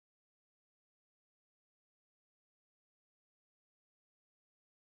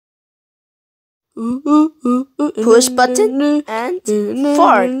Push button and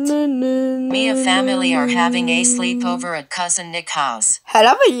fart. Mia family are having a sleepover at cousin Nick's house.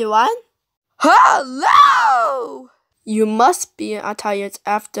 Hello everyone. Hello! You must be tired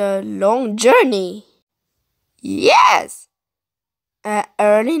after a long journey. Yes!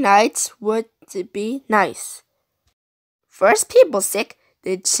 Early nights would be nice. First people sick,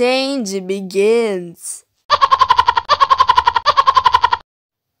 the change begins.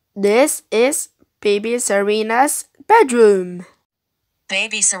 This is Baby Serena's bedroom.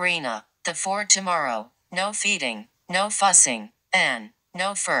 Baby Serena, the for tomorrow. No feeding, no fussing, and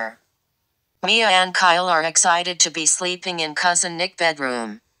no fur. Mia and Kyle are excited to be sleeping in cousin Nick's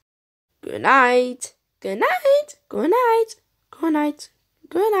bedroom. Good night. Good night. Good night. Good night.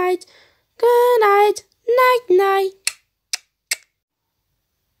 Good night. Good night. Night night.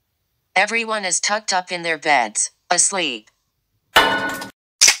 Everyone is tucked up in their beds, asleep.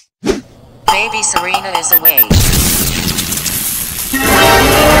 Baby Serena is awake. Mia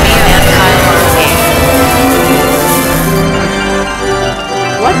and Kyle are awake.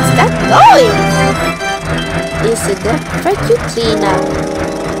 What's that noise? Is it the vacuum cleaner?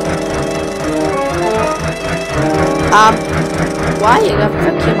 Why you got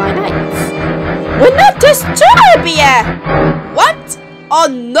vacuum my nights? Will not disturb ya! What? Oh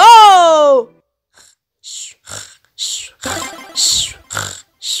no!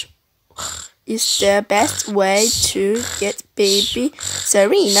 Is the best way to get baby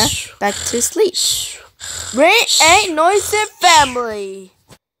Serena back to sleep. We ain't noisy family.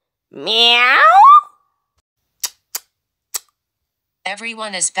 Meow.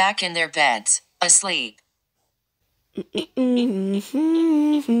 Everyone is back in their beds, asleep.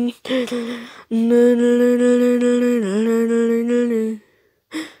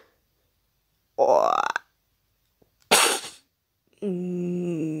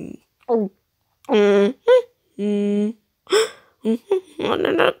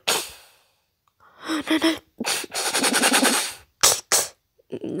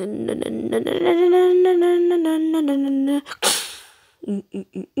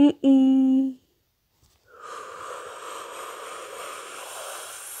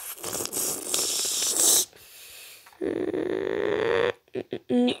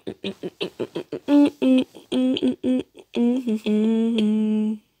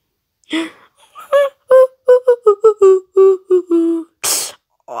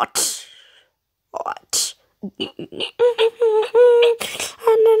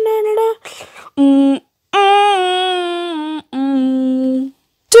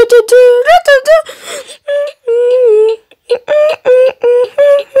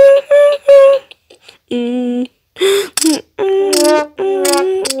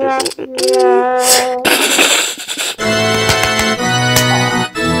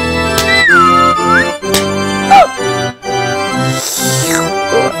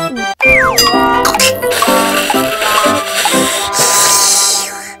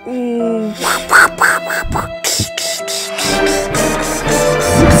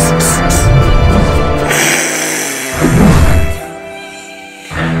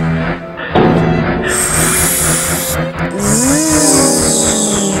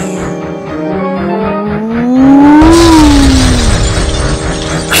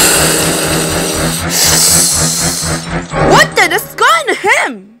 What the is going to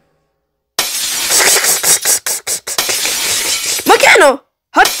him? Magano!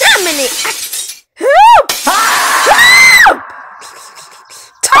 How many acts? Help! Help!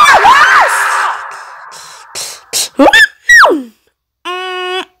 Thomas!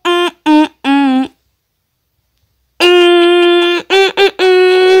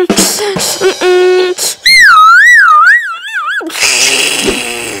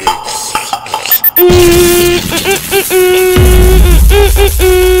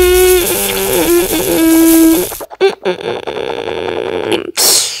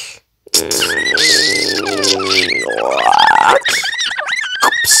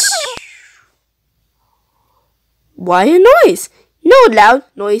 Why a noise? No loud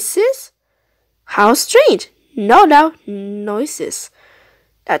noises. How strange. No loud noises.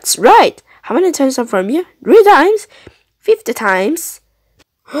 That's right. How many times are from you? 3 times? 50 times?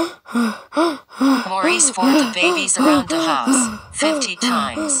 Maurice for the babies around the house, 50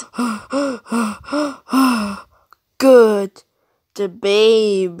 times. Good. The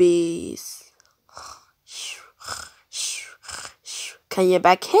babies. Can you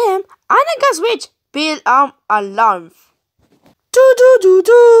back him? I think I switch. Build alarm.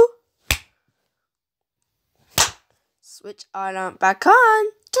 Do. Switch alarm back on.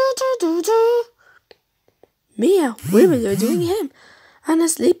 Do. Mia, what were you doing him? I'm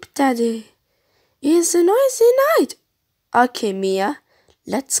asleep, Daddy. It's a noisy night. Okay, Mia,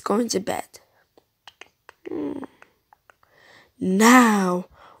 let's go into bed. Now,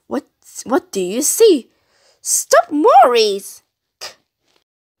 what do you see? Stop, Maurice!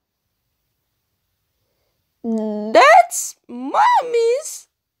 That's Mommy's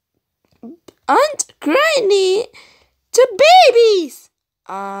Aunt Granny to babies.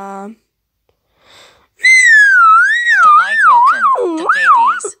 The light woken the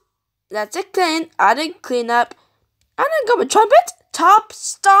babies. That's a clean. I didn't clean up. I didn't go with trumpet. Top,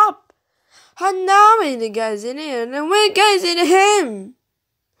 stop. And now the guys in here, and we're guys in him.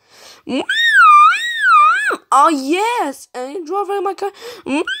 Oh yes, and driving my car.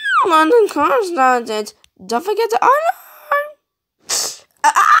 And the car started. Don't forget to